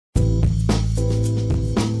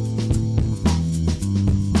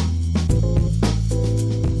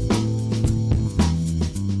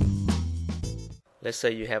Let's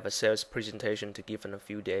say you have a sales presentation to give in a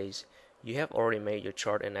few days. You have already made your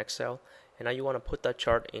chart in Excel, and now you want to put that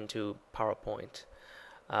chart into PowerPoint.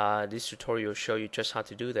 This tutorial will show you just how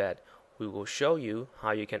to do that. We will show you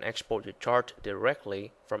how you can export your chart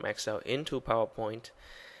directly from Excel into PowerPoint.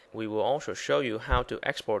 We will also show you how to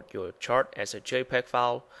export your chart as a Jpeg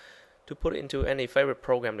file to put it into any favorite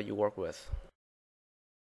program that you work with.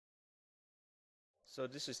 So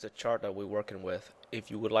this is the chart that we're working with. If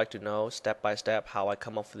you would like to know step by step how I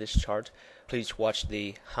come up with this chart, please watch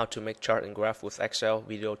the How to Make Chart and Graph with Excel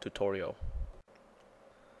video tutorial.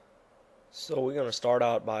 So we're going to start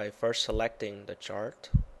out by first selecting the chart.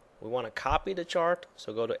 We want to copy the chart,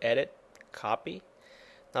 so go to Edit, Copy.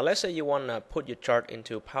 Now let's say you want to put your chart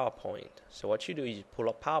into PowerPoint. So what you do is you pull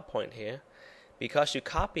up PowerPoint here. Because you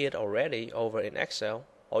copy it already over in Excel,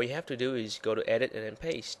 all you have to do is go to Edit and then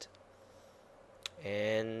Paste.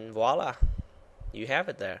 And voila, you have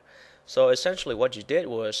it there. So essentially what you did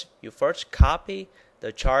was you first copy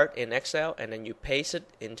the chart in Excel and then you paste it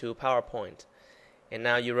into PowerPoint. And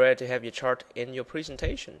now you're ready to have your chart in your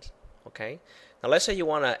presentations. Okay. Now let's say you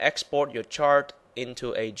want to export your chart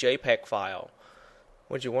into a JPEG file.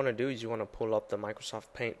 What you want to do is you want to pull up the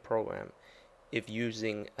Microsoft Paint program. If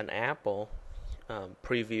using an Apple,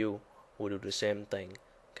 Preview will do the same thing.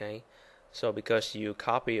 Okay. So because you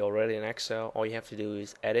copy already in Excel, all you have to do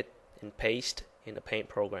is edit and paste in the Paint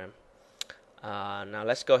program. Now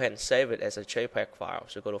let's go ahead and save it as a JPEG file.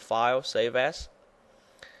 So go to File, Save As.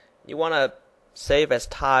 You want to save as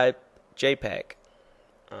type JPEG.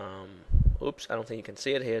 Oops, I don't think you can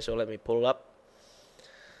see it here, so let me pull it up.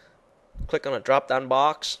 Click on the drop down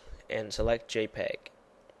box and select JPEG.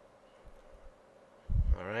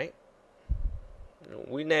 Alright.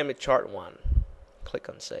 We name it Chart 1. Click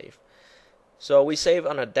on Save. So we save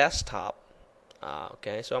on a desktop.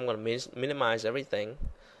 Okay, so I'm going to minimize everything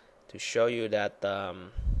to show you that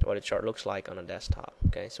what the chart looks like on a desktop.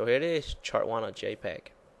 Okay, so here it is, Chart 1 on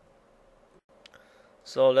JPEG.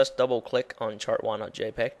 So let's double click on Chart 1 on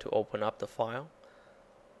JPEG to open up the file.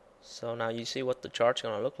 So now you see what the chart's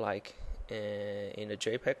going to look like in the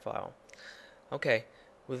JPEG file. Okay,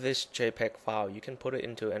 with this JPEG file you can put it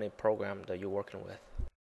into any program that you're working with.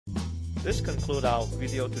 This concludes our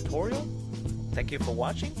video tutorial. Thank you for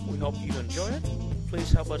watching. We hope you enjoy it. Please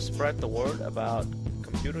help us spread the word about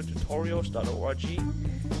computertutorials.org,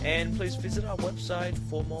 and please visit our website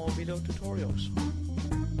for more video tutorials.